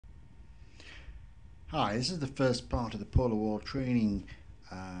Hi, this is the first part of the Polarwall training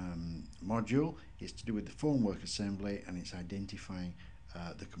module. It's to do with the formwork assembly, and it's identifying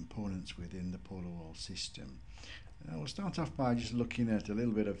the components within the Polarwall system. We'll start off by just looking at a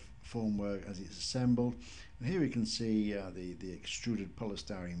little bit of formwork as it's assembled. And here we can see the extruded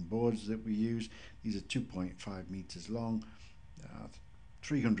polystyrene boards that we use. These are 2.5 meters long,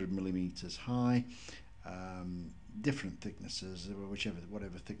 300 millimeters high. Different thicknesses,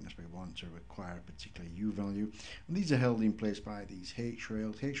 whatever thickness we want to require a particular U value. And these are held in place by these H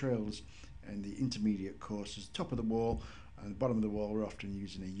rails. H rails and the intermediate courses, top of the wall and the bottom of the wall, we're often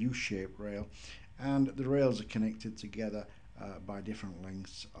using a U-shaped rail, and the rails are connected together by different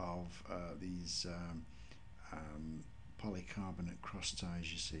lengths of these polycarbonate cross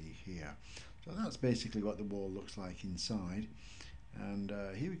ties you see here. So that's basically what the wall looks like inside. And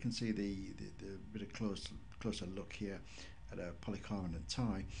here we can see the bit of closer look here at a polycarbonate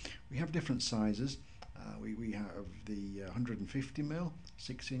tie. We have different sizes. We have the 150mm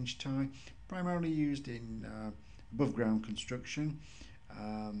 6-inch tie, primarily used in above ground construction.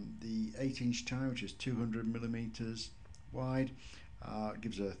 The 8-inch tie, which is 200mm wide,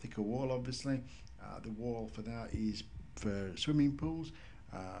 gives a thicker wall obviously. The wall for that is for swimming pools,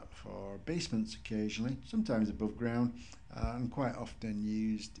 for basements occasionally, sometimes above ground, and quite often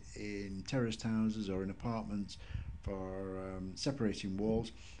used in terraced houses or in apartments for separating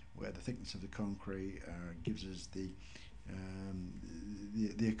walls, where the thickness of the concrete gives us the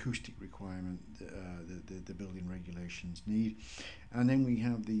acoustic requirement the building regulations need. And then we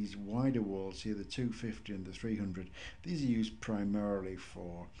have these wider walls here, the 250 and the 300. These are used primarily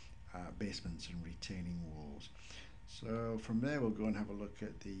for basements and retaining walls. So from there we'll go and have a look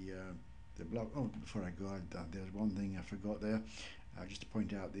at the block. Oh, before I go, there's one thing I forgot there. Just to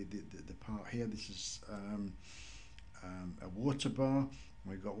point out the part here. This is a water bar.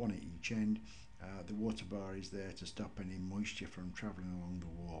 We've got one at each end. The water bar is there to stop any moisture from travelling along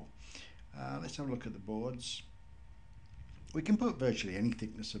the wall. Let's have a look at the boards. We can put virtually any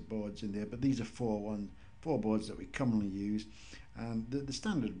thickness of boards in there, but these are four boards that we commonly use. And the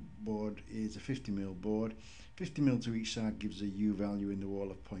standard board is a 50mm board. 50mm to each side gives a U value in the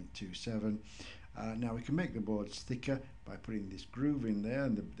wall of 0.27. Now we can make the boards thicker by putting this groove in there,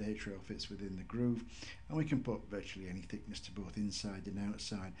 and the H rail fits within the groove, and we can put virtually any thickness to both inside and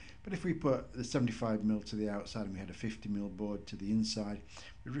outside. But if we put the 75mm to the outside and we had a 50mm board to the inside,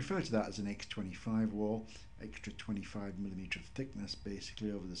 we refer to that as an X25 wall, extra 25mm of thickness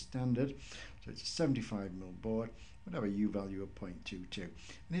basically over the standard. So it's a 75mm board, would have a U value of 0.22. And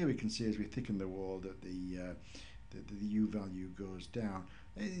here we can see as we thicken the wall that the U value goes down.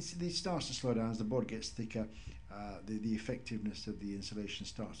 It starts to slow down as the board gets thicker. The effectiveness of the insulation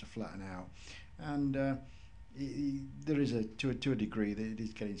starts to flatten out, and there is to a degree that it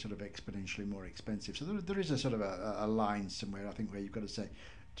is getting sort of exponentially more expensive. So there is a sort of a line somewhere, I think, where you've got to say,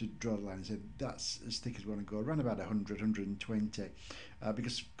 to draw the line and say that's as thick as we want to go, around about 100, 120,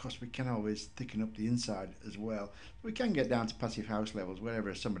 because of course we can always thicken up the inside as well. We can get down to passive house levels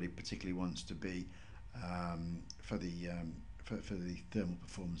wherever somebody particularly wants to be for the thermal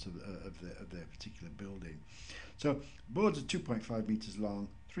performance of their particular building. So boards are 2.5 meters long,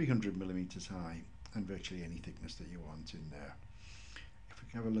 300 millimeters high, and virtually any thickness that you want in there. If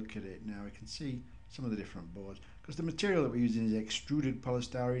we can have a look at it now, we can see some of the different boards, because the material that we're using is extruded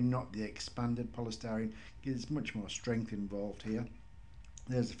polystyrene, not the expanded polystyrene. There's much more strength involved here.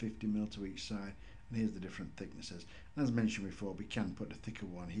 There's the 50mm to each side, and here's the different thicknesses. And as mentioned before, we can put a thicker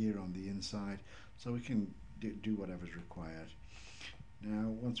one here on the inside, so we can do whatever's required. Now,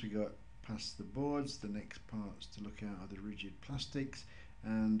 once we got past the boards, the next parts to look at are the rigid plastics,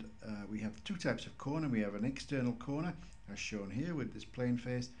 and we have two types of corner. We have an external corner, as shown here with this plain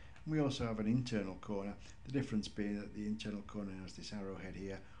face, and we also have an internal corner, the difference being that the internal corner has this arrowhead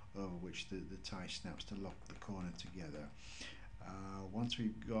here over which the tie snaps to lock the corner together. Once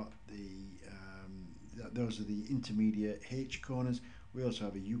we've got those are the intermediate H corners, we also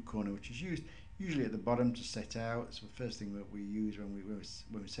have a U corner, which is used usually at the bottom to set out. It's the first thing that we use when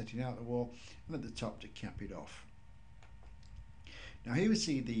we're setting out the wall, and at the top to cap it off. Now here we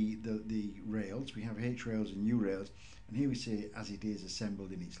see the rails. We have H rails and U rails, and here we see it as it is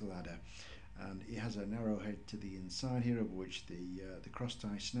assembled in its ladder, and it has an arrowhead to the inside here over which the cross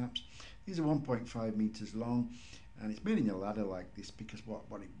tie snaps. These are 1.5 meters long, and it's made in a ladder like this because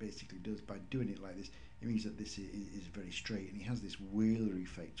what it basically does by doing it like this, it means that this is very straight, and it has this wheeler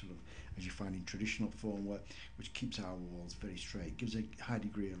effect, sort of, as you find in traditional formwork, which keeps our walls very straight, gives a high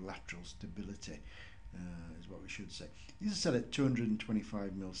degree of lateral stability, is what we should say. These are set at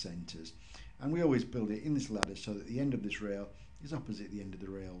 225mm centres, and we always build it in this ladder so that the end of this rail is opposite the end of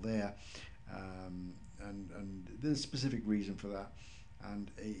the rail there, and there's a specific reason for that,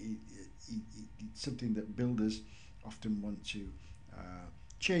 and it's something that builders often want to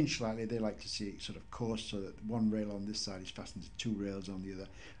change slightly. They like to see it sort of coarse, so that one rail on this side is fastened to two rails on the other,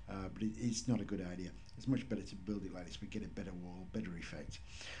 but it's not a good idea. It's much better to build it like this. We get a better wall, better effect,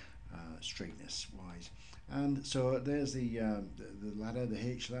 straightness wise. And so there's the ladder, the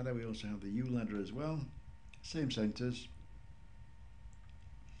H ladder. We also have the U ladder as well, same centres.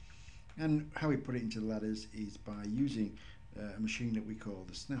 And how we put it into the ladders is by using a machine that we call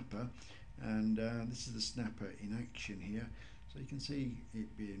the snapper, and this is the snapper in action here. So you can see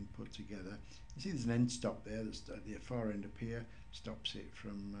it being put together. You see there's an end stop there that's at the far end up here, stops it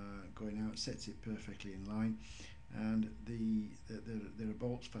from going out, sets it perfectly in line, and there are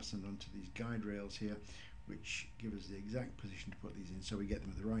bolts fastened onto these guide rails here, which give us the exact position to put these in, so we get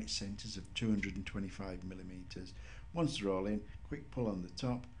them at the right centres of 225 millimeters. Once they're all in, quick pull on the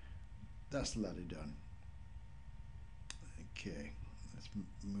top. That's the ladder done. Okay, let's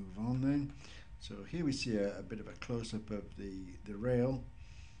move on then. So here we see a bit of a close-up of the rail.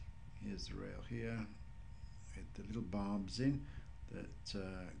 Here's the rail here with the little barbs in that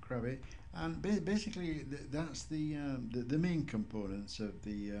grab it, and basically that's the main components of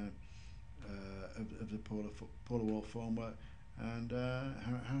the of the Polarwall formwork, and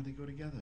how they go together.